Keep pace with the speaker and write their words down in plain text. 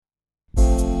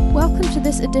Welcome to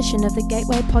this edition of the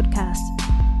Gateway Podcast.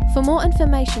 For more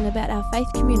information about our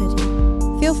faith community,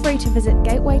 feel free to visit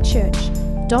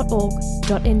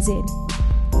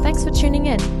gatewaychurch.org.nz. Thanks for tuning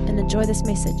in and enjoy this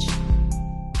message.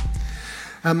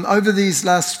 Over these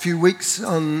last few weeks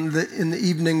in the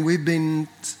evening, we've been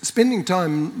spending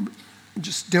time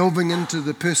just delving into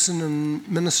the person and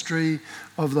ministry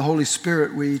of the Holy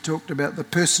Spirit. We talked about the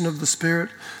person of the Spirit,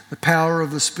 the power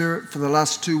of the Spirit. For the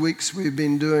last 2 weeks, we've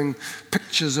been doing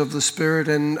pictures of the Spirit,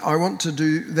 and I want to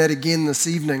do that again this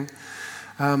evening.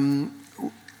 When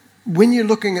you're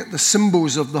looking at the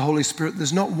symbols of the Holy Spirit,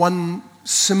 there's not one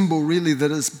symbol really that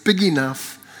is big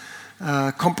enough,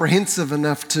 comprehensive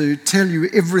enough to tell you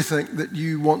everything that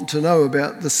you want to know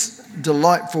about this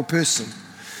delightful person.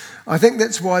 I think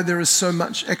that's why there is so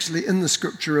much actually in the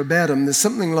scripture about him. There's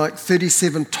something like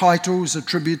 37 titles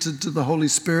attributed to the Holy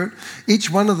Spirit,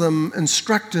 each one of them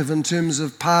instructive in terms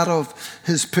of part of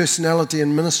his personality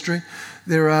and ministry.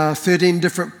 There are 13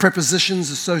 different prepositions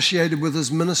associated with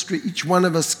his ministry. Each one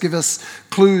of us give us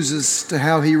clues as to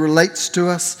how he relates to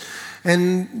us.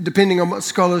 And depending on what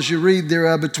scholars you read, there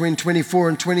are between 24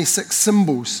 and 26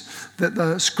 symbols that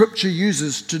the scripture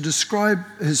uses to describe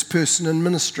his person and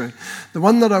ministry. The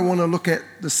one that I want to look at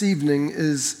this evening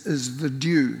is the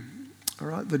dew, all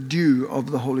right, the dew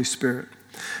of the Holy Spirit.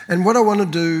 And what I want to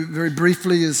do very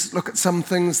briefly is look at some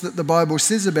things that the Bible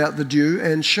says about the dew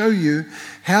and show you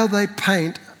how they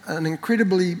paint an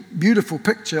incredibly beautiful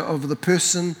picture of the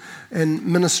person and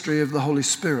ministry of the Holy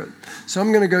Spirit. So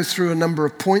I'm going to go through a number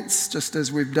of points, just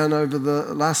as we've done over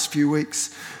the last few weeks,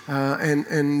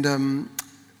 and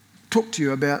talk to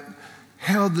you about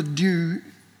how the dew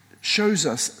shows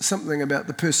us something about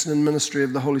the person and ministry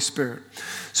of the Holy Spirit.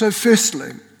 So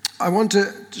firstly, I want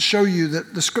to show you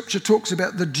that the scripture talks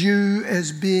about the dew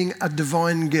as being a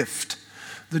divine gift.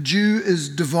 The dew is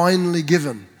divinely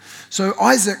given. So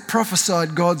Isaac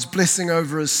prophesied God's blessing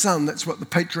over his son. That's what the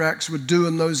patriarchs would do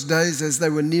in those days as they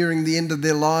were nearing the end of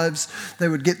their lives. They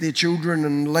would get their children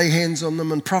and lay hands on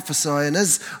them and prophesy. And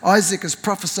as Isaac is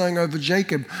prophesying over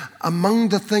Jacob, among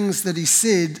the things that he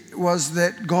said was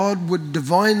that God would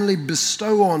divinely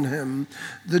bestow on him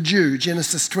the dew.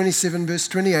 Genesis 27 verse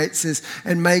 28 says,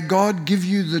 "And may God give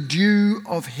you the dew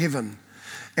of heaven,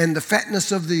 and the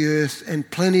fatness of the earth,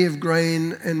 and plenty of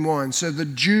grain and wine." So the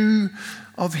dew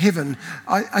of heaven.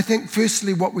 I think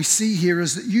firstly what we see here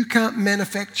is that you can't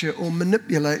manufacture or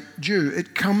manipulate dew.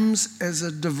 It comes as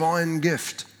a divine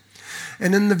gift.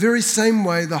 And in the very same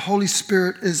way, the Holy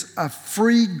Spirit is a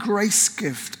free grace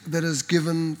gift that is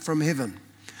given from heaven.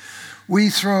 We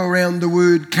throw around the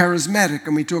word charismatic,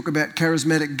 and we talk about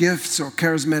charismatic gifts or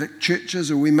charismatic churches,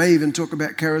 or we may even talk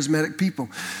about charismatic people.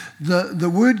 The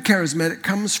word charismatic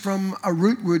comes from a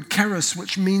root word charis,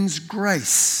 which means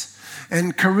grace.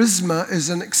 And charisma is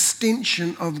an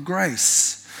extension of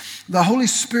grace. The Holy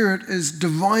Spirit is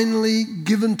divinely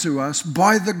given to us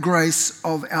by the grace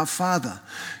of our Father.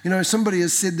 You know, somebody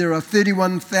has said there are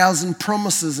 31,000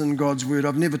 promises in God's Word.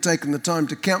 I've never taken the time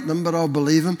to count them, but I'll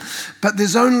believe them. But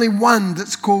there's only one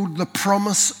that's called the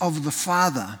promise of the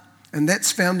Father. And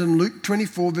that's found in Luke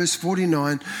 24, verse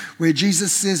 49, where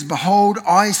Jesus says, "Behold,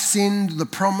 I send the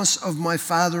promise of my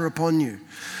Father upon you.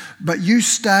 But you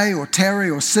stay or tarry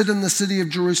or sit in the city of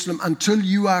Jerusalem until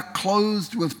you are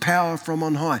clothed with power from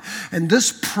on high." And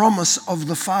this promise of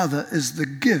the Father is the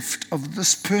gift of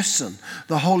this person,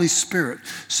 the Holy Spirit.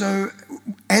 So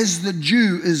as the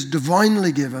dew is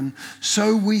divinely given,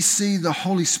 so we see the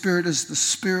Holy Spirit as the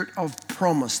Spirit of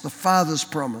promise, the Father's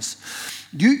promise.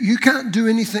 You can't do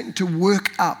anything to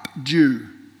work up dew.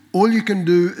 All you can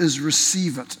do is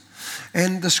receive it.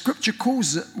 And the scripture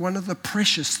calls it one of the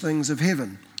precious things of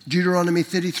heaven. Deuteronomy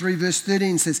 33 verse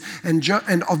 13 says, and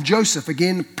of Joseph,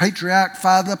 again, patriarch,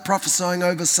 father, prophesying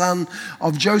over son,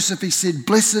 of Joseph he said,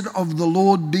 "Blessed of the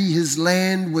Lord be his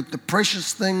land with the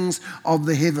precious things of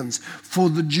the heavens,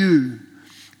 for the dew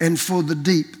and for the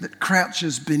deep that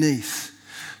crouches beneath."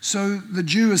 So the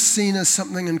dew is seen as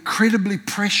something incredibly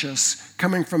precious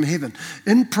coming from heaven.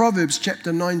 In Proverbs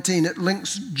chapter 19, it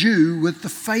links dew with the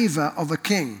favor of a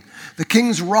king. The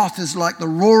king's wrath is like the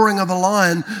roaring of a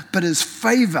lion, but his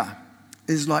favor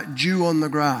is like dew on the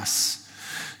grass.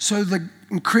 So the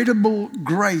incredible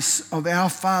grace of our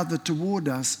Father toward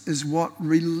us is what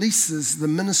releases the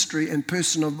ministry and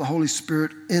person of the Holy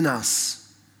Spirit in us.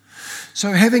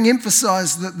 So having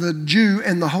emphasized that the dew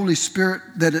and the Holy Spirit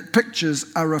that it pictures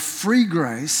are a free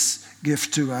grace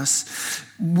gift to us,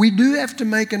 we do have to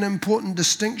make an important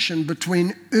distinction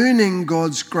between earning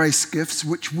God's grace gifts,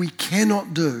 which we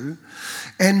cannot do,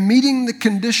 and meeting the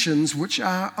conditions which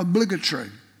are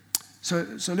obligatory. So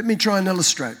let me try and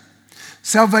illustrate.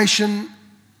 Salvation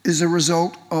is a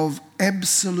result of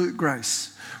absolute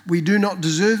grace. We do not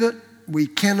deserve it. We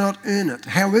cannot earn it.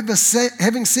 However,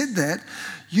 having said that,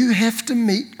 you have to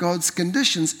meet God's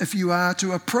conditions if you are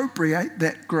to appropriate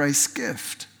that grace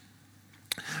gift.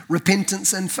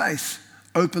 Repentance and faith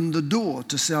open the door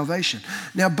to salvation.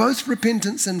 Now, both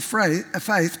repentance and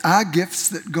faith are gifts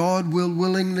that God will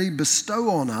willingly bestow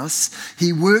on us.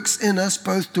 He works in us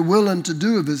both to will and to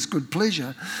do of His good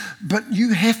pleasure. But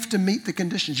you have to meet the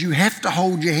conditions. You have to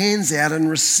hold your hands out and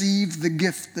receive the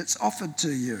gift that's offered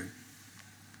to you.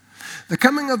 The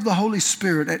coming of the Holy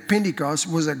Spirit at Pentecost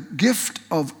was a gift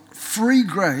of free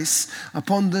grace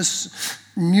upon this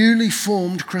newly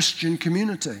formed Christian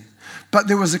community. But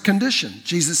there was a condition.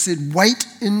 Jesus said, wait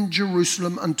in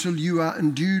Jerusalem until you are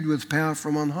endued with power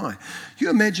from on high. You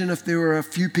imagine if there were a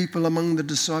few people among the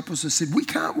disciples who said, we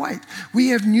can't wait. We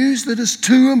have news that is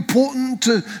too important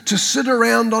to sit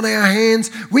around on our hands.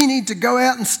 We need to go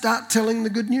out and start telling the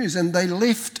good news. And they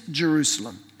left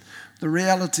Jerusalem. The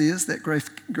reality is that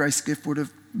grace gift would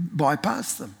have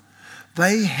bypassed them.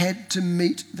 They had to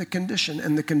meet the condition.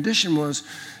 And the condition was,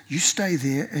 you stay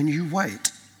there and you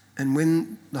wait. And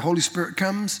when the Holy Spirit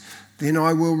comes, then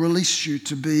I will release you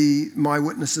to be my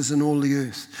witnesses in all the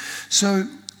earth. So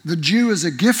the Jew is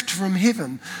a gift from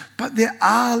heaven, but there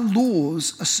are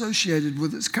laws associated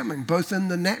with its coming, both in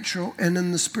the natural and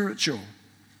in the spiritual.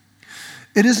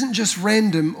 It isn't just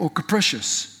random or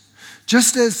capricious.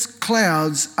 Just as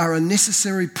clouds are a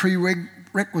necessary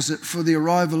prerequisite for the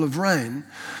arrival of rain,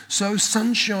 so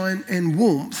sunshine and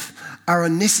warmth are a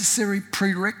necessary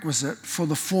prerequisite for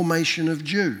the formation of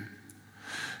dew.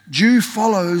 Dew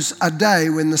follows a day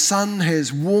when the sun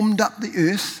has warmed up the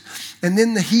earth, and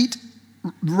then the heat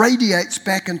radiates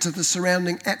back into the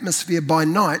surrounding atmosphere by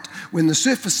night when the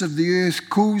surface of the earth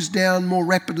cools down more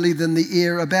rapidly than the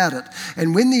air about it.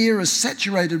 And when the air is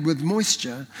saturated with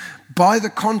moisture, by the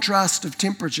contrast of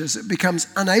temperatures, it becomes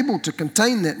unable to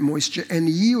contain that moisture and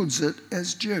yields it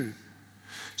as dew.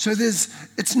 So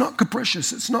it's not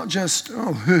capricious. It's not just,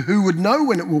 who would know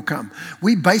when it will come?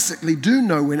 We basically do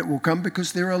know when it will come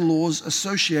because there are laws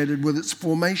associated with its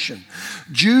formation.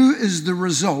 Dew is the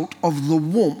result of the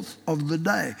warmth of the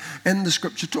day. And the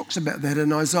scripture talks about that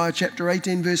in Isaiah chapter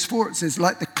 18, verse 4. It says,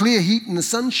 like the clear heat in the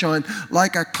sunshine,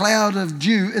 like a cloud of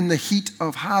dew in the heat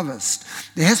of harvest.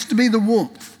 There has to be the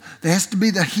warmth. There has to be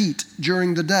the heat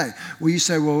during the day. Well, you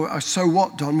say, well, so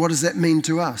what, Don? What does that mean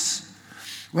to us?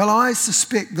 Well, I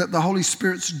suspect that the Holy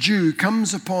Spirit's dew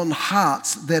comes upon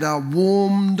hearts that are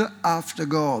warmed after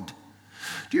God.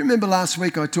 Do you remember last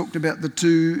week I talked about the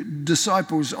two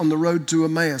disciples on the road to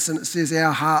Emmaus, and it says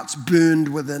our hearts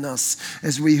burned within us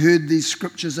as we heard these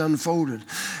scriptures unfolded.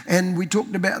 And we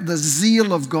talked about the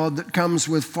zeal of God that comes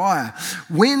with fire.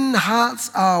 When hearts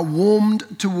are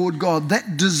warmed toward God,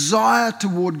 that desire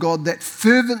toward God, that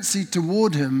fervency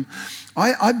toward Him,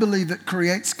 I believe it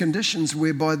creates conditions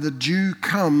whereby the dew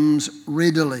comes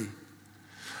readily.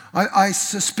 I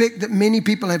suspect that many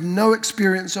people have no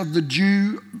experience of the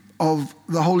dew of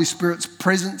the Holy Spirit's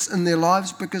presence in their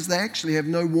lives because they actually have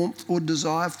no warmth or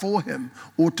desire for Him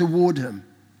or toward Him.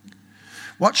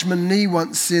 Watchman Nee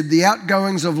once said, the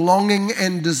outgoings of longing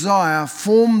and desire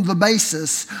form the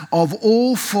basis of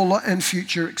all fuller and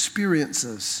future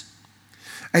experiences.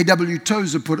 A.W.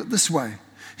 Tozer put it this way.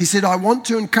 He said, I want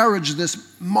to encourage this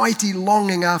mighty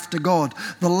longing after God.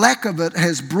 The lack of it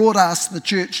has brought us, the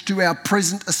church, to our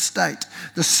present estate.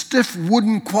 The stiff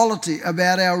wooden quality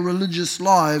about our religious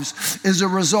lives is a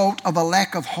result of a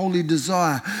lack of holy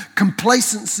desire.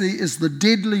 Complacency is the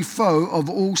deadly foe of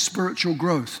all spiritual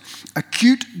growth.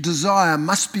 Acute desire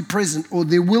must be present or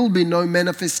there will be no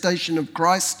manifestation of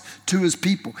Christ to His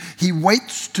people. He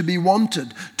waits to be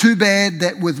wanted. Too bad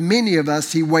that with many of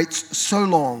us He waits so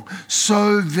long,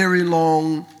 so very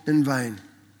long in vain.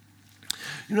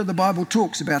 You know, the Bible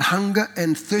talks about hunger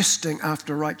and thirsting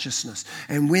after righteousness.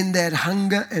 And when that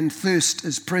hunger and thirst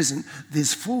is present,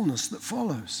 there's fullness that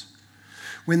follows.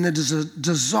 When there's a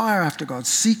desire after God,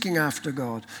 seeking after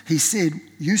God, He said,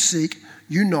 you seek,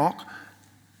 you knock,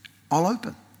 I'll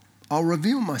open. I'll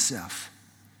reveal myself.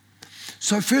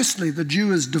 So firstly, the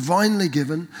dew is divinely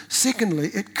given. Secondly,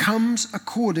 it comes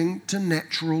according to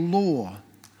natural law.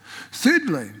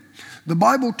 Thirdly, the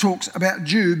Bible talks about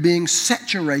dew being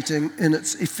saturating in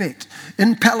its effect.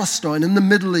 In Palestine, in the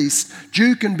Middle East,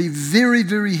 dew can be very,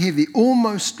 very heavy,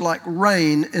 almost like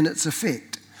rain in its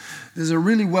effect. There's a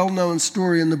really well-known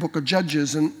story in the book of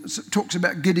Judges, and it talks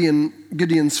about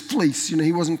Gideon's fleece. You know,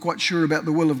 he wasn't quite sure about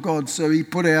the will of God, so he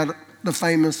put out the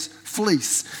famous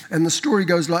fleece. And the story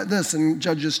goes like this in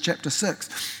Judges chapter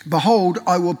 6. Behold,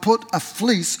 I will put a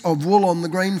fleece of wool on the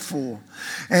grain floor.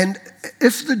 And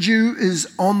if the dew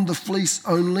is on the fleece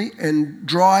only and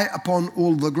dry upon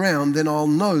all the ground, then I'll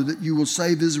know that you will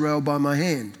save Israel by my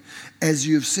hand, as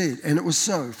you have said. And it was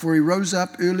so. For he rose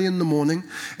up early in the morning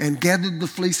and gathered the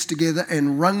fleece together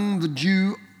and wrung the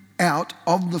dew out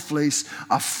of the fleece,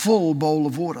 a full bowl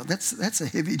of water. That's a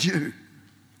heavy dew.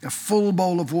 A full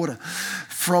bowl of water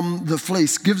from the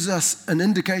fleece gives us an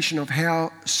indication of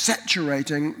how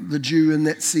saturating the dew in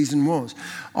that season was.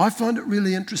 I find it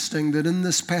really interesting that in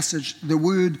this passage, the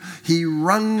word he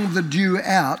wrung the dew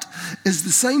out is the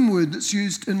same word that's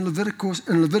used in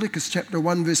Leviticus chapter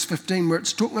 1 verse 15, where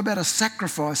it's talking about a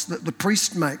sacrifice that the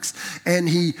priest makes, and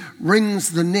he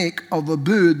wrings the neck of a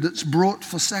bird that's brought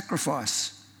for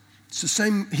sacrifice. It's the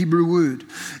same Hebrew word.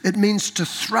 It means to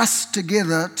thrust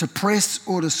together, to press,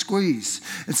 or to squeeze.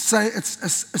 It's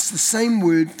the same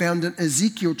word found in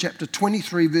Ezekiel chapter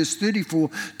 23, verse 34,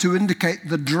 to indicate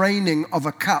the draining of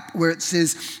a cup, where it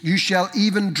says, you shall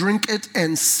even drink it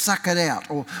and suck it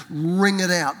out, or wring it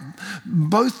out.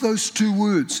 Both those two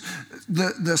words,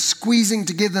 the squeezing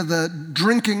together, the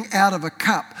drinking out of a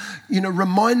cup,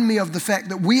 remind me of the fact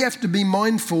that we have to be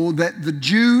mindful that the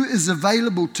dew is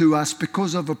available to us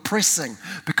because of a pressing,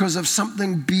 because of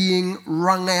something being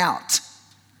wrung out,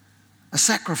 a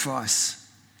sacrifice.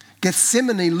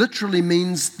 Gethsemane literally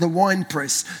means the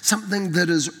winepress, something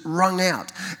that is wrung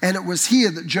out. And it was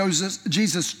here that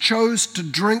Jesus chose to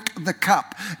drink the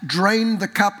cup, drain the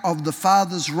cup of the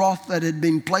Father's wrath that had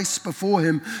been placed before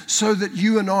him, so that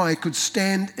you and I could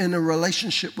stand in a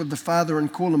relationship with the Father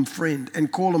and call him friend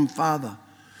and call him Father.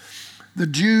 The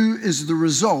dew is the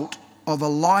result of a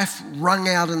life wrung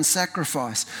out in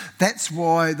sacrifice. That's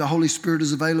why the Holy Spirit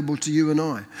is available to you and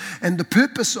I. And the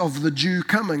purpose of the dew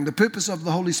coming, the purpose of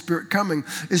the Holy Spirit coming,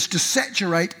 is to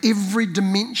saturate every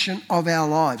dimension of our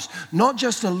lives, not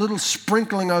just a little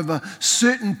sprinkling over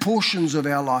certain portions of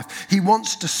our life. He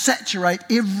wants to saturate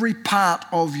every part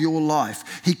of your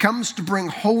life. He comes to bring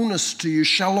wholeness to you,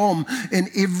 shalom, in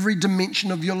every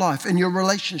dimension of your life, in your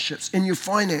relationships, in your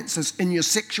finances, in your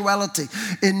sexuality,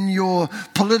 in your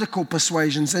political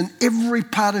persuasions, in every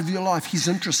part of your life. He's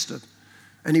interested,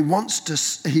 and he wants to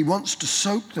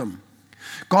soak them.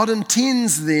 God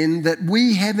intends then that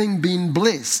we, having been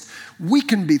blessed, we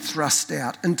can be thrust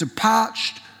out into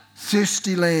parched,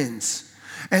 thirsty lands,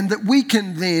 and that we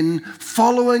can then,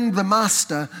 following the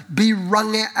Master, be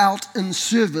wrung out in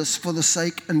service for the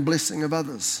sake and blessing of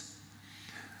others.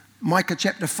 Micah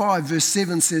chapter 5 verse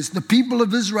 7 says, the people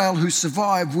of Israel who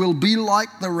survive will be like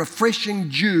the refreshing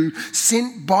dew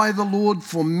sent by the Lord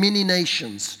for many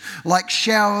nations. Like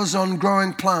showers on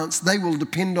growing plants, they will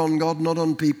depend on God, not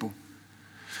on people.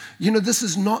 This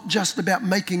is not just about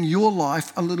making your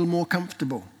life a little more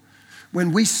comfortable.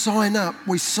 When we sign up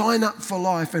for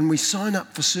life, and we sign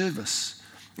up for service,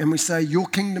 and we say, your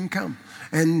kingdom come.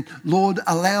 And Lord,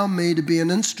 allow me to be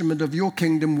an instrument of your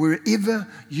kingdom wherever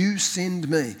you send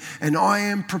me. And I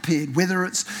am prepared, whether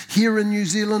it's here in New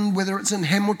Zealand, whether it's in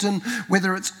Hamilton,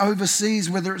 whether it's overseas,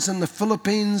 whether it's in the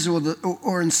Philippines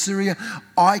or in Syria,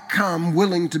 I come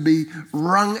willing to be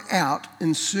wrung out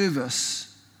in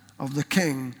service of the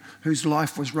King whose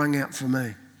life was wrung out for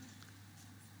me.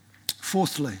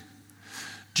 Fourthly,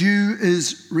 dew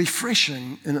is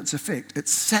refreshing in its effect. It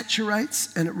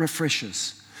saturates and it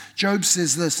refreshes. Job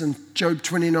says this in Job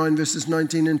 29 verses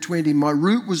 19 and 20, my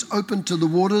root was open to the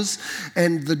waters,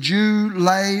 and the dew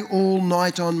lay all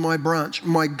night on my branch.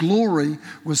 My glory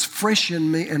was fresh in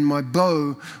me, and my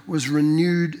bow was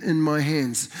renewed in my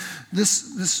hands.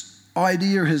 This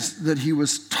idea is that he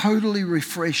was totally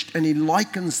refreshed, and he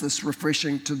likens this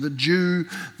refreshing to the dew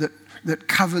that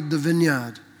covered the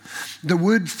vineyard. The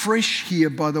word fresh here,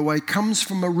 by the way, comes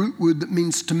from a root word that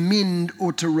means to mend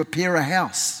or to repair a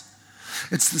house.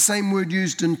 It's the same word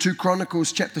used in 2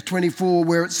 Chronicles chapter 24,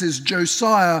 where it says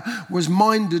Josiah was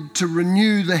minded to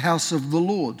renew the house of the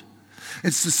Lord.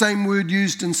 It's the same word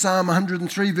used in Psalm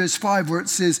 103 verse 5, where it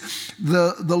says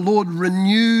the Lord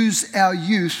renews our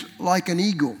youth like an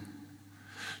eagle.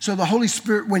 So the Holy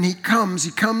Spirit, when he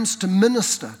comes to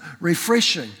minister,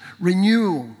 refreshing,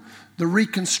 renewal, the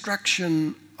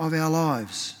reconstruction of our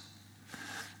lives.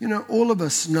 All of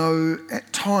us know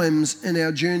at times in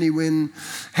our journey when,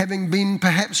 having been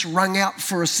perhaps wrung out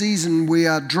for a season, we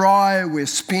are dry, we're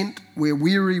spent, we're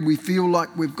weary, we feel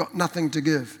like we've got nothing to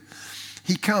give.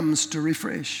 He comes to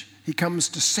refresh. He comes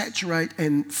to saturate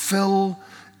and fill,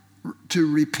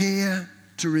 to repair,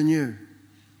 to renew.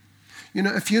 You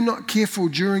know, if you're not careful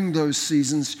during those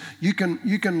seasons, you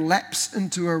can lapse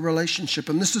into a relationship.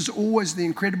 And this is always the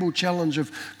incredible challenge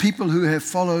of people who have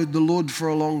followed the Lord for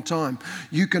a long time.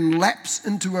 You can lapse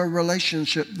into a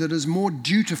relationship that is more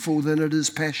dutiful than it is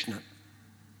passionate.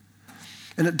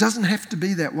 And it doesn't have to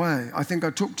be that way. I think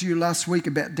I talked to you last week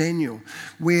about Daniel,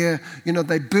 where, you know,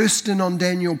 they burst in on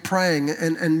Daniel praying.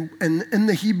 And in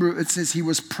the Hebrew, it says he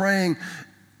was praying.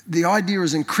 The idea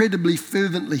is incredibly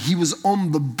fervently. He was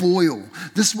on the boil.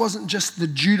 This wasn't just the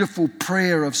dutiful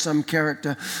prayer of some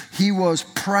character. He was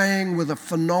praying with a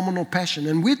phenomenal passion.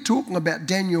 And we're talking about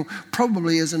Daniel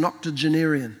probably as an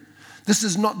octogenarian. This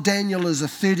is not Daniel as a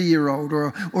 30-year-old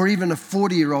or even a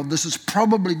 40-year-old. This is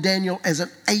probably Daniel as an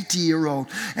 80-year-old.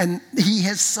 And he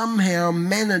has somehow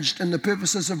managed, in the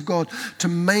purposes of God, to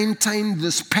maintain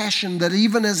this passion that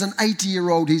even as an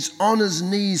 80-year-old, he's on his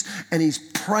knees and he's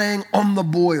praying on the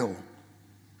boil.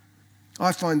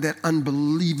 I find that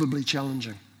unbelievably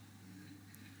challenging.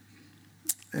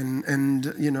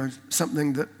 And you know,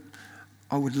 something that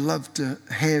I would love to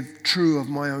have true of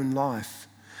my own life.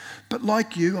 But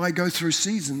like you, I go through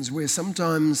seasons where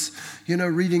sometimes, you know,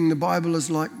 reading the Bible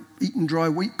is like eating dry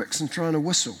wheat bix and trying to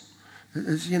whistle.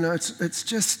 It's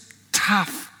just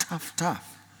tough.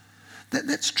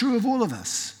 That's true of all of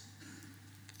us.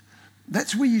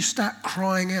 That's where you start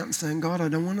crying out and saying, God, I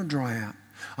don't want to dry out.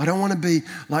 I don't want to be,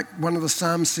 like one of the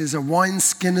Psalms says, a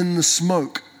wineskin in the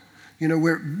smoke. You know,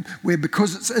 where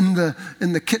because it's in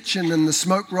the kitchen and the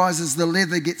smoke rises, the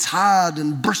leather gets hard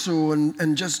and bristle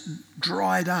and just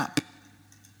dried up.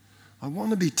 I want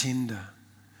to be tender.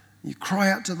 You cry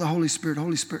out to the Holy Spirit,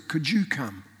 Holy Spirit, could you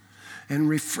come and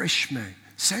refresh me,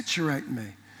 saturate me,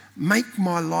 make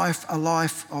my life a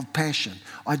life of passion.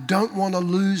 I don't want to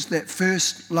lose that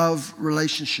first love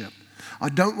relationship. I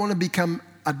don't want to become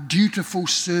a dutiful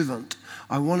servant.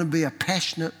 I want to be a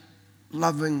passionate,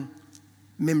 loving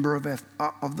member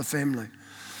of the family.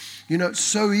 You know, it's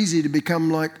so easy to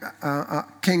become like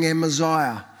King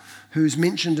Amaziah, who's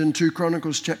mentioned in 2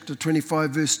 Chronicles chapter 25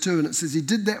 verse 2, and it says he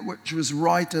did that which was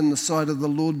right in the sight of the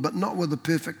Lord, but not with a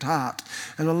perfect heart.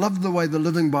 And I love the way the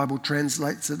Living Bible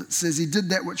translates it. It says he did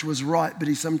that which was right, but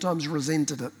he sometimes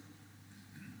resented it.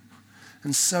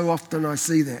 And so often I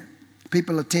see that.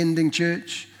 People attending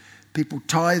church, people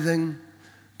tithing,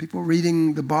 people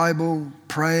reading the Bible,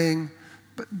 praying,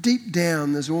 but deep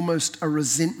down, there's almost a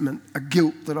resentment, a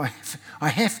guilt that I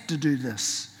have to do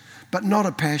this, but not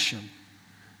a passion,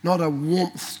 not a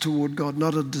warmth toward God,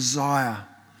 not a desire.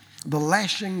 The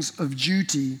lashings of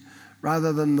duty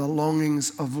rather than the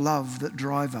longings of love that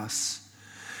drive us.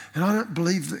 And I don't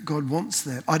believe that God wants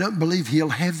that. I don't believe He'll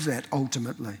have that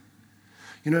ultimately.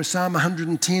 You know, Psalm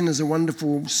 110 is a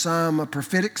wonderful psalm, a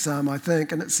prophetic psalm, I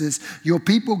think, and it says, your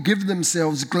people give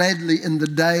themselves gladly in the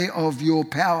day of your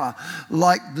power.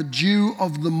 Like the dew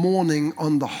of the morning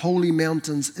on the holy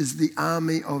mountains is the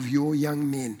army of your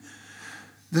young men.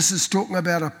 This is talking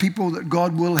about a people that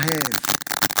God will have.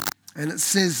 And it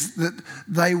says that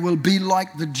they will be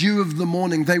like the dew of the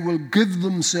morning. They will give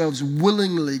themselves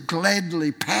willingly,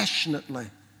 gladly,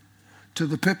 passionately to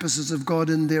the purposes of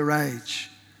God in their age.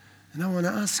 And I want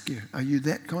to ask you, are you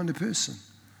that kind of person?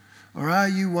 Or are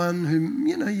you one who,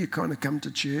 you know, you kind of come to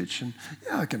church and,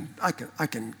 yeah, I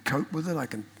can cope with it, I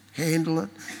can handle it,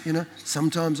 you know.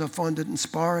 Sometimes I find it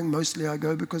inspiring, mostly I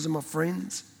go because of my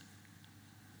friends.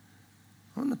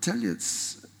 I want to tell you,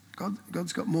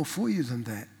 God's got more for you than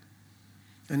that.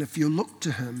 And if you look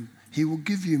to Him, He will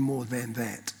give you more than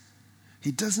that.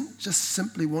 He doesn't just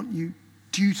simply want you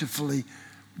dutifully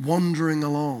wandering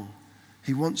along.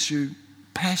 He wants you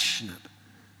passionate.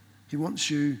 He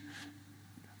wants you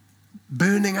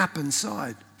burning up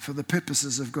inside for the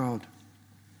purposes of God.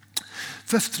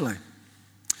 Fifthly,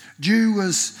 dew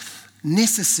was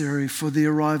necessary for the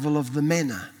arrival of the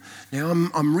manna. Now,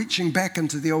 I'm reaching back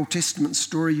into the Old Testament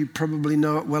story. You probably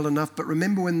know it well enough. But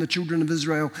remember when the children of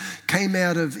Israel came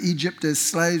out of Egypt as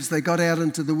slaves, they got out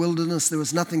into the wilderness. There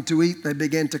was nothing to eat. They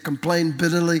began to complain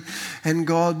bitterly. And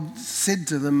God said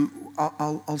to them,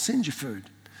 I'll send you food.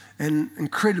 And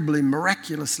incredibly,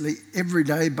 miraculously, every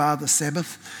day, bar the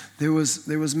Sabbath, there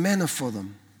was manna for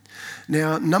them.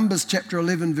 Now, Numbers chapter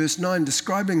 11, verse 9,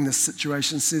 describing this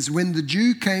situation, says, when the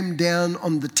dew came down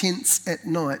on the tents at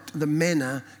night, the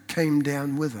manna came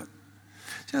down with it.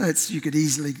 So you could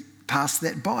easily pass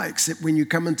that by, except when you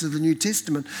come into the New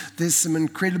Testament, there's some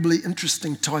incredibly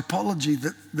interesting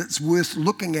typology that's worth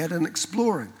looking at and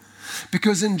exploring.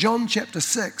 Because in John chapter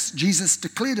 6, Jesus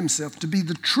declared himself to be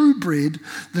the true bread,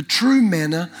 the true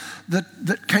manna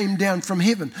that came down from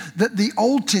heaven, that the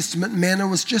Old Testament manna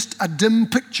was just a dim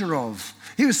picture of.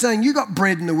 He was saying, you got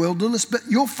bread in the wilderness, but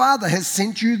your Father has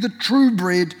sent you the true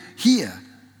bread here.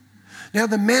 Now,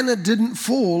 the manna didn't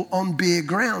fall on bare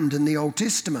ground in the Old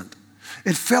Testament.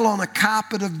 It fell on a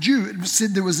carpet of dew. It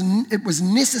said it was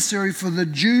necessary for the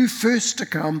dew first to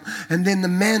come, and then the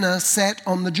manna sat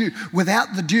on the dew.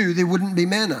 Without the dew, there wouldn't be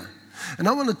manna. And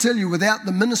I want to tell you, without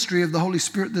the ministry of the Holy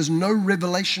Spirit, there's no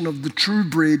revelation of the true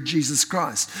bread, Jesus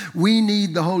Christ. We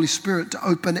need the Holy Spirit to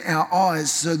open our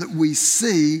eyes so that we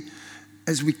see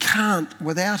as we can't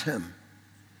without him.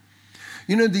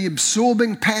 You know, the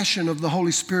absorbing passion of the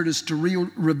Holy Spirit is to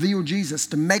reveal Jesus,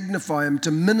 to magnify him,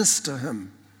 to minister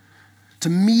him, to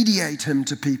mediate him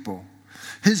to people.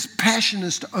 His passion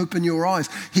is to open your eyes.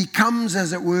 He comes,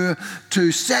 as it were,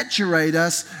 to saturate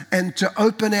us and to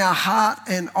open our heart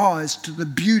and eyes to the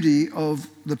beauty of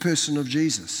the person of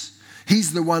Jesus.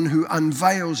 He's the one who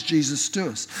unveils Jesus to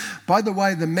us. By the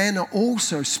way, the manna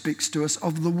also speaks to us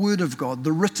of the Word of God,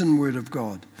 the written Word of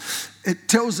God. It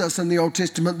tells us in the Old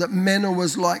Testament that manna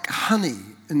was like honey.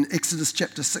 In Exodus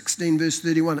chapter 16, verse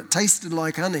 31, it tasted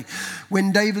like honey.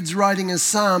 When David's writing his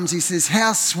Psalms, he says,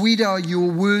 how sweet are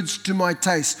your words to my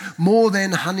taste, more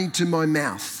than honey to my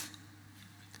mouth.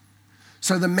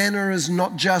 So the manna is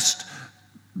not just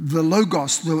the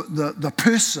logos, the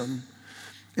person,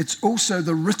 it's also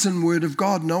the written word of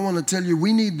God. And I want to tell you,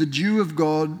 we need the dew of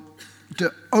God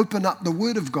to open up the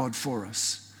word of God for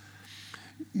us.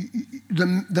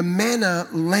 The manna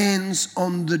lands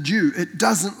on the dew. It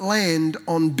doesn't land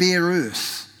on bare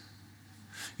earth.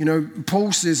 You know,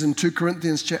 Paul says in 1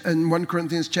 Corinthians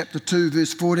chapter 2,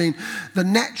 verse 14, the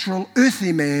natural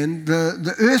earthy man,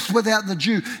 the earth without the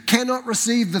dew, cannot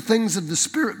receive the things of the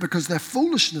Spirit because they're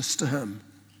foolishness to him.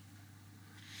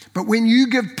 But when you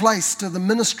give place to the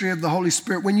ministry of the Holy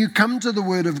Spirit, when you come to the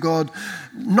Word of God,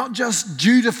 not just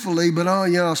dutifully, but,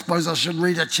 I suppose I should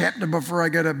read a chapter before I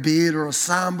go to bed or a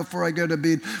psalm before I go to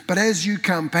bed. But as you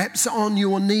come, perhaps on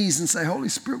your knees and say, Holy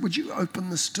Spirit, would you open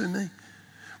this to me?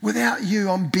 Without you,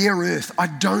 I'm bare earth. I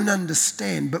don't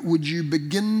understand, but would you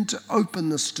begin to open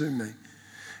this to me?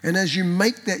 And as you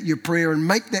make that your prayer and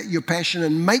make that your passion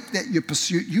and make that your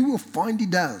pursuit, you will find he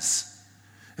does.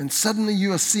 And suddenly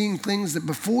you are seeing things that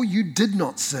before you did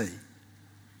not see.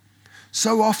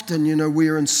 So often,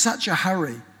 we're in such a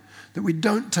hurry that we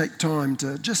don't take time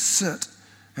to just sit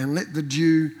and let the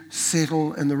dew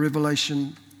settle and the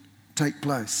revelation take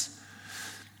place.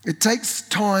 It takes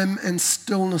time and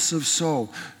stillness of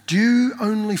soul. Dew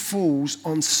only falls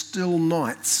on still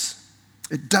nights.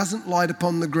 It doesn't light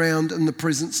upon the ground in the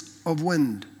presence of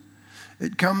wind.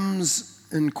 It comes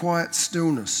in quiet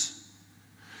stillness.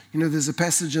 There's a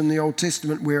passage in the Old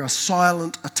Testament where a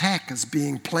silent attack is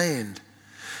being planned.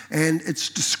 And it's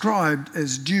described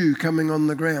as dew coming on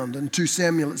the ground. In 2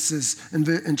 Samuel it says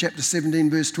in chapter 17,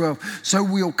 verse 12, so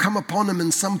we'll come upon him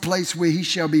in some place where he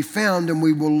shall be found, and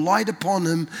we will light upon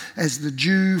him as the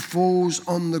dew falls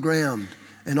on the ground.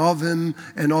 And of him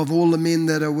and of all the men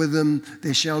that are with him,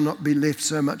 there shall not be left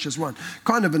so much as one.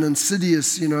 Kind of an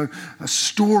insidious, a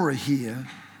story here.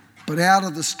 But out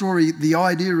of the story, the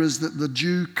idea is that the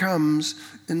dew comes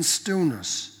in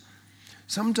stillness.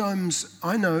 Sometimes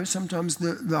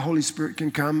the Holy Spirit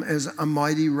can come as a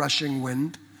mighty rushing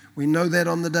wind. We know that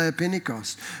on the day of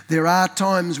Pentecost. There are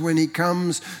times when he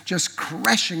comes just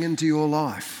crashing into your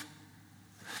life.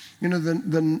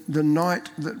 The night,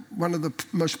 one of the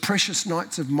most precious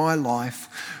nights of my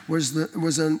life was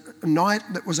a night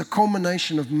that was a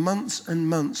culmination of months and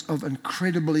months of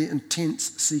incredibly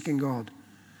intense seeking God.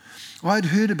 I'd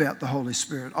heard about the Holy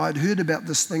Spirit. I'd heard about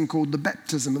this thing called the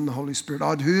baptism in the Holy Spirit.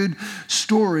 I'd heard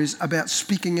stories about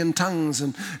speaking in tongues,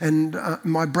 and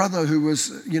my brother, who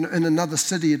was in another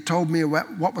city, had told me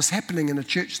about what was happening in a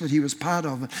church that he was part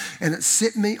of, and it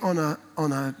set me on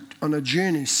a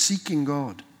journey seeking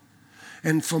God.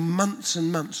 And for months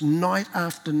and months, night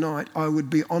after night, I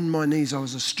would be on my knees. I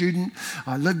was a student.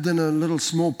 I lived in a little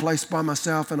small place by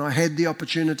myself, and I had the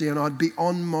opportunity, and I'd be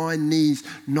on my knees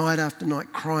night after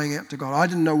night crying out to God. I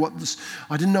didn't know what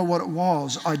it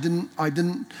was. I didn't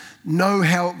know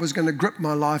how it was going to grip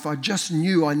my life. I just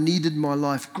knew I needed my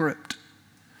life gripped.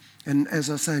 And as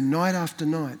I say, night after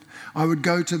night, I would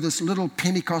go to this little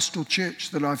Pentecostal church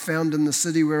that I found in the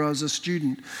city where I was a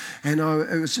student. And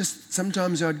it was just,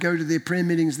 sometimes I'd go to their prayer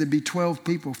meetings, there'd be 12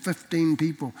 people, 15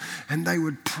 people, and they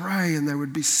would pray and they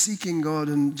would be seeking God,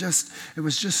 and it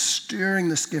was just stirring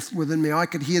this gift within me. I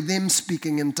could hear them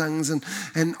speaking in tongues,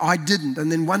 and I didn't.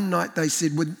 And then one night they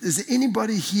said, is there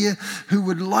anybody here who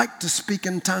would like to speak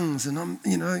in tongues? And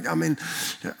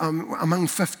among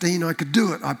 15, I could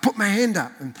do it. I put my hand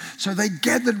up, and so they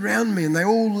gathered around me and they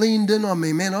all leaned in on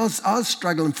me. Man, I was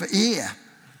struggling for air.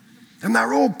 And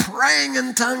they're all praying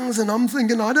in tongues, and I'm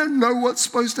thinking, I don't know what's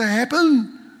supposed to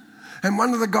happen. And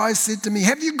one of the guys said to me,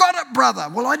 "Have you got it, brother?"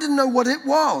 Well, I didn't know what it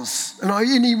was.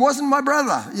 And he wasn't my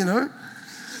brother, you know.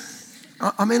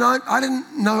 I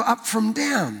didn't know up from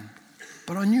down,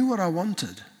 but I knew what I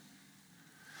wanted.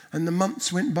 And the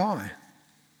months went by.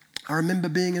 I remember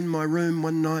being in my room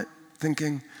one night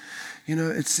thinking, you know,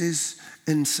 it says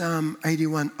in Psalm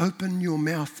 81, "Open your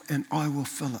mouth and I will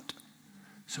fill it."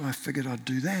 So I figured I'd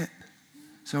do that.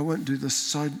 So I won't do this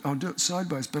side, I'll do it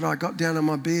sideways. But I got down on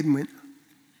my bed and went,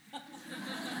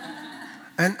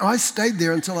 and I stayed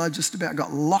there until I just about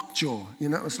got lockjaw. You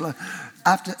know, it was like,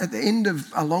 at the end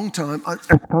of a long time, I was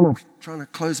kind of trying to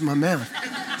close my mouth.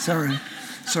 Sorry,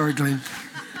 Glenn.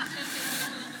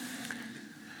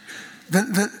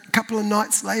 The couple of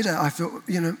nights later, I thought,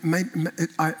 you know,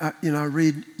 I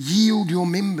read, "Yield your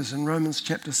members" in Romans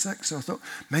chapter 6. So I thought,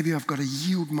 maybe I've got to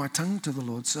yield my tongue to the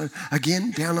Lord. So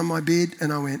again, down on my bed,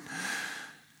 and I went,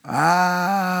 and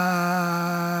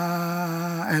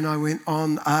I went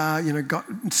on, got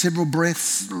several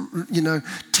breaths,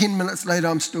 10 minutes later,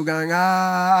 I'm still going,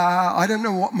 I don't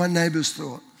know what my neighbours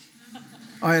thought.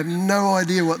 I have no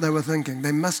idea what they were thinking.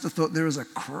 They must have thought there was a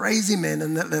crazy man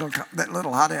in that little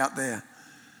hut out there.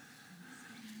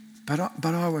 But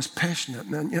I was passionate.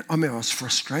 And, I was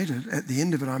frustrated. At the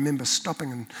end of it, I remember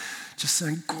stopping and just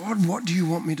saying, "God, what do you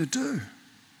want me to do?"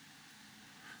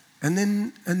 And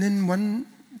then one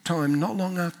time, not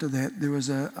long after that, there was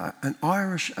an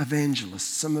Irish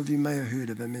evangelist. Some of you may have heard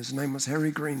of him. His name was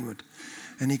Harry Greenwood.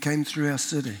 And he came through our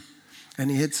city. And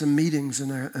he had some meetings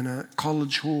in a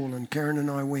college hall, and Karen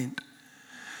and I went.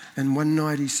 And one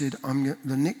night he said,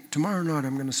 "Tomorrow night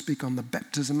I'm going to speak on the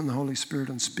baptism in the Holy Spirit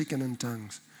and speaking in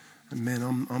tongues." And man,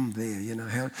 I'm there. You know,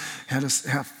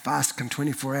 how fast can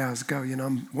 24 hours go? You know,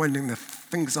 I'm winding the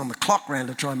fingers on the clock round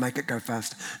to try and make it go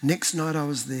faster. Next night I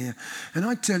was there, and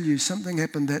I tell you, something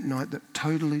happened that night that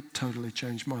totally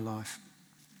changed my life.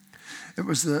 It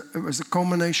was a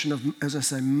culmination of, as I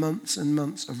say, months and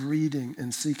months of reading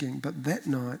and seeking. But that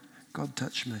night, God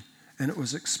touched me, and it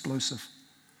was explosive.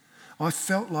 I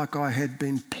felt like I had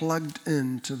been plugged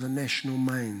into the national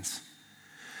mains.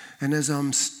 And as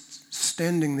I'm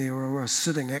standing there, or I was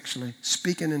sitting actually,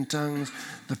 speaking in tongues,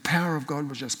 the power of God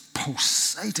was just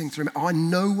pulsating through me. I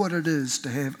know what it is to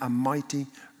have a mighty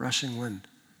rushing wind.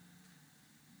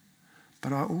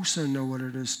 But I also know what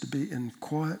it is to be in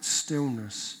quiet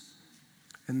stillness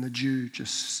and the dew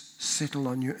just settle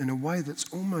on you in a way that's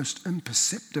almost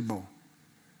imperceptible.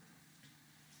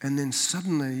 And then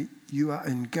suddenly you are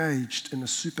engaged in a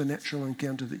supernatural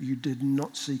encounter that you did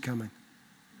not see coming,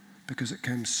 because it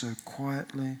came so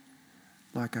quietly,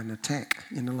 like an attack,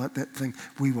 like that thing.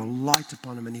 We will light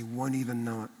upon him and he won't even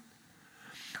know it.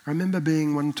 I remember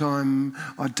being one time,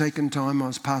 I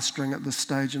was pastoring at this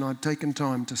stage, and I'd taken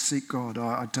time to seek God.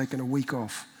 I'd taken a week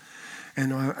off.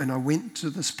 And I went to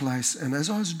this place, and as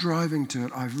I was driving to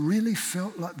it, I really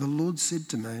felt like the Lord said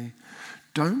to me,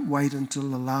 "Don't wait until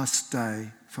the last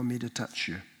day for me to touch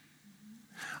you."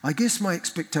 I guess my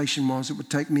expectation was it would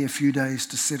take me a few days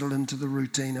to settle into the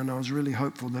routine, and I was really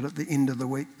hopeful that at the end of the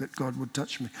week that God would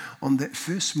touch me. On that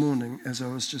first morning, as I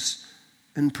was just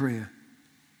in prayer,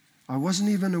 I wasn't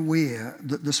even aware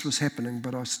that this was happening,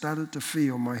 but I started to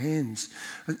feel my hands,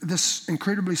 this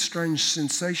incredibly strange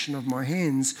sensation of my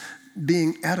hands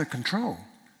being out of control.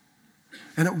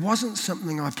 And it wasn't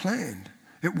something I planned.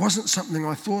 It wasn't something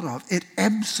I thought of. It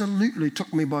absolutely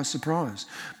took me by surprise.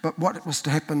 But what was to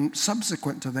happen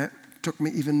subsequent to that took me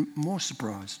even more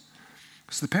surprise.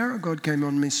 Because the power of God came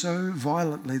on me so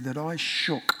violently that I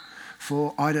shook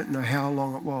for I don't know how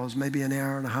long it was, maybe an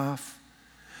hour and a half.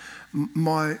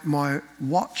 My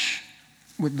watch,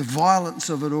 with the violence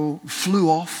of it all, flew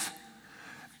off.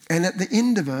 And at the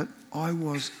end of it, I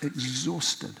was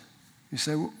exhausted. You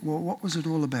say, well, what was it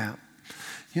all about?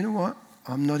 You know what?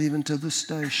 I'm not even to this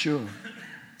day sure,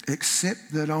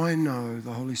 except that I know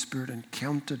the Holy Spirit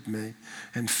encountered me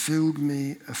and filled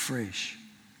me afresh.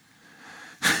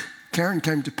 Karen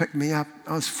came to pick me up.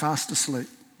 I was fast asleep.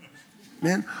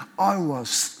 Man, I was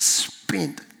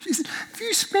spent. She said, "Have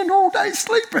you spent all day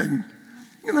sleeping?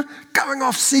 Going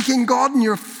off seeking God, and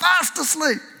you're fast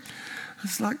asleep."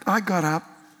 It's like I got up.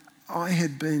 I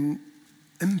had been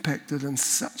impacted in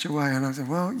such a way, and I said,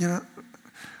 "Well,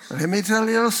 let me tell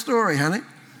you a story, honey."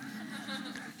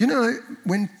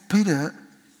 When Peter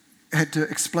had to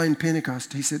explain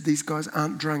Pentecost, he said, "These guys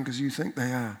aren't drunk as you think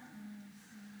they are.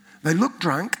 They look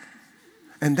drunk."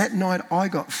 And that night I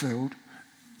got filled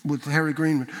with Harry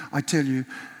Greenwood. I tell you,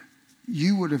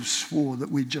 you would have swore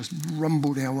that we just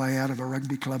rumbled our way out of a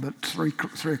rugby club at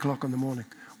 3 o'clock in the morning.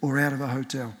 or out of a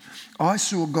hotel. I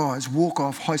saw guys walk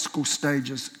off high school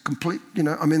stages,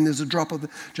 there's a drop of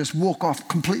just walk off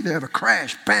completely out of a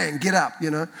crash, bang, get up,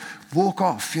 walk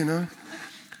off,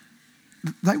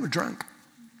 They were drunk.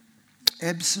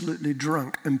 Absolutely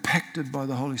drunk, impacted by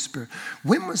the Holy Spirit.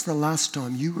 When was the last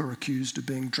time you were accused of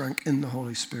being drunk in the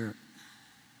Holy Spirit?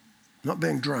 Not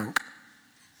being drunk,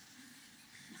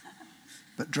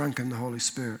 but drunk in the Holy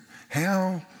Spirit.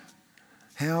 How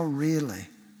rarely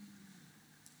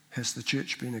has the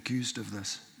church been accused of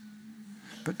this?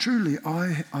 But truly,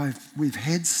 we've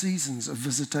had seasons of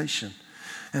visitation,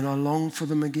 and I long for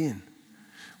them again,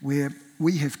 where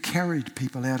we have carried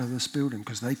people out of this building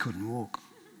because they couldn't walk.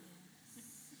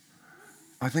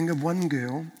 I think of one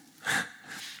girl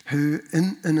who,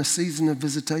 in a season of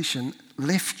visitation,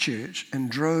 left church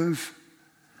and drove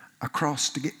across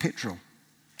to get petrol.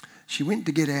 She went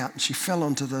to get out and she fell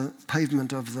onto the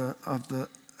pavement of the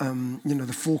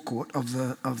forecourt of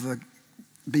the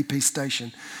BP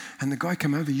station, and the guy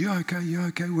came over. You okay?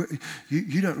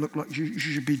 You don't look like you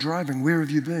should be driving. Where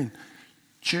have you been?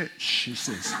 Church, she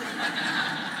says.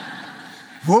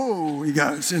 Whoa, he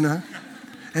goes,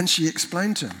 and she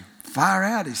explained to him. Far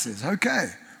out, he says.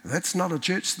 Okay, that's not a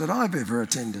church that I've ever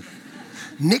attended.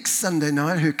 Next Sunday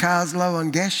night, her car's low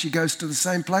on gas. She goes to the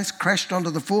same place, crashed onto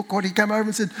the forecourt. He came over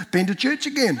and said, been to church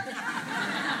again.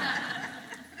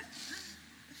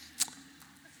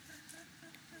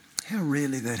 How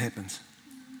rarely that happens.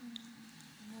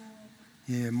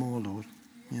 Yeah, more, Lord.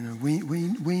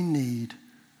 We need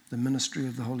the ministry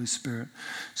of the Holy Spirit.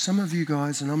 Some of you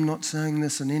guys, and I'm not saying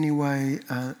this in any way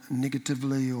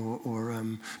negatively or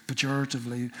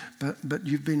pejoratively, but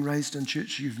you've been raised in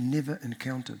church, you've never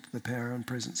encountered the power and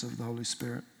presence of the Holy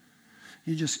Spirit.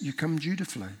 You come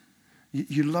dutifully.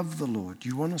 You love the Lord.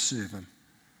 You want to serve Him.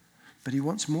 But He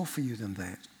wants more for you than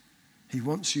that. He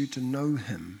wants you to know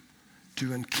Him,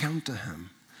 to encounter Him,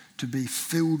 to be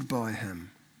filled by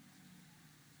Him.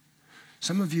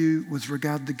 Some of you, with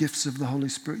regard to the gifts of the Holy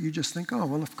Spirit, you just think, oh,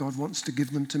 well, if God wants to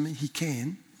give them to me, He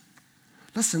can.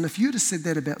 Listen, if you'd have said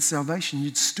that about salvation,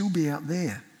 you'd still be out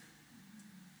there.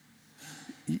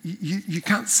 You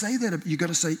can't say that. You've got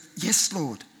to say, yes,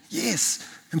 Lord, yes,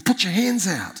 and put your hands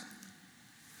out.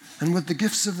 And with the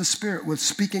gifts of the Spirit, with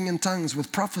speaking in tongues,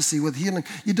 with prophecy, with healing,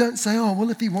 you don't say, oh, well,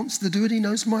 if He wants to do it, He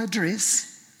knows my address.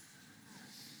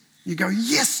 You go,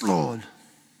 yes, Lord.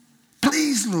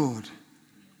 Please, Lord.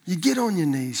 You get on your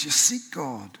knees. You seek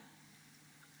God.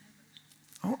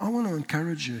 I want to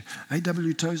encourage you.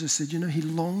 A.W. Tozer said, He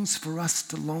longs for us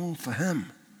to long for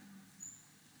Him.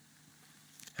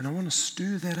 And I want to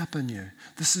stir that up in you.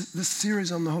 This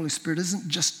series on the Holy Spirit isn't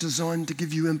just designed to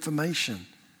give you information.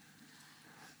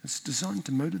 It's designed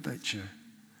to motivate you.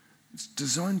 It's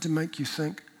designed to make you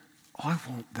think, I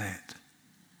want that.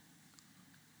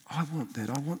 I want that.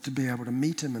 I want to be able to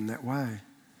meet Him in that way.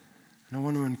 And I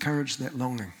want to encourage that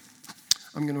longing.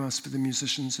 I'm going to ask for the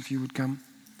musicians if you would come.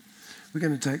 We're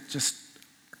going to take just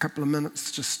a couple of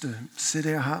minutes just to set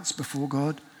our hearts before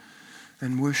God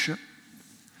and worship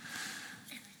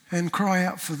and cry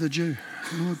out for the Jew.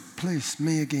 Lord, please,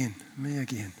 me again, me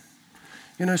again.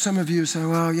 Some of you say,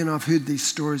 well, I've heard these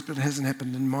stories, but it hasn't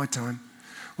happened in my time.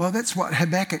 Well, that's what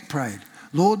Habakkuk prayed.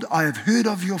 Lord, I have heard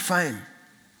of your fame.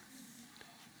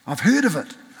 I've heard of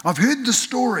it. I've heard the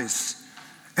stories.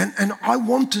 And I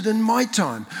want it in my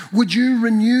time. Would you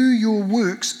renew your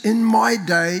works in my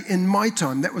day, in my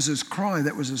time? That was his cry.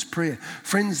 That was his prayer.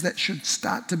 Friends, that should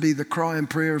start to be the cry and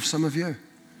prayer of some of you.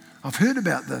 I've heard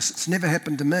about this. It's never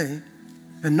happened to me.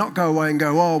 And not go away and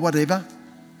go, oh, whatever.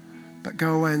 But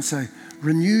go away and say,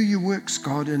 renew your works,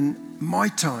 God, in my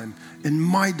time, in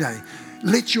my day.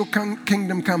 Let your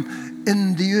kingdom come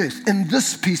in the earth, in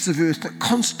this piece of earth that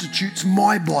constitutes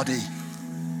my body.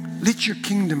 Let your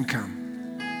kingdom come.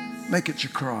 Make it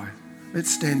your cry. Let's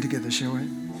stand together, shall we?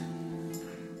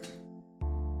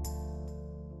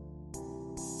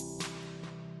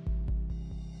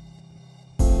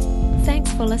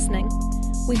 Thanks for listening.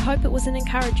 We hope it was an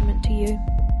encouragement to you.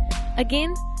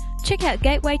 Again, check out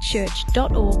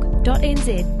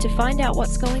gatewaychurch.org.nz to find out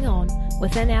what's going on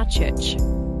within our church.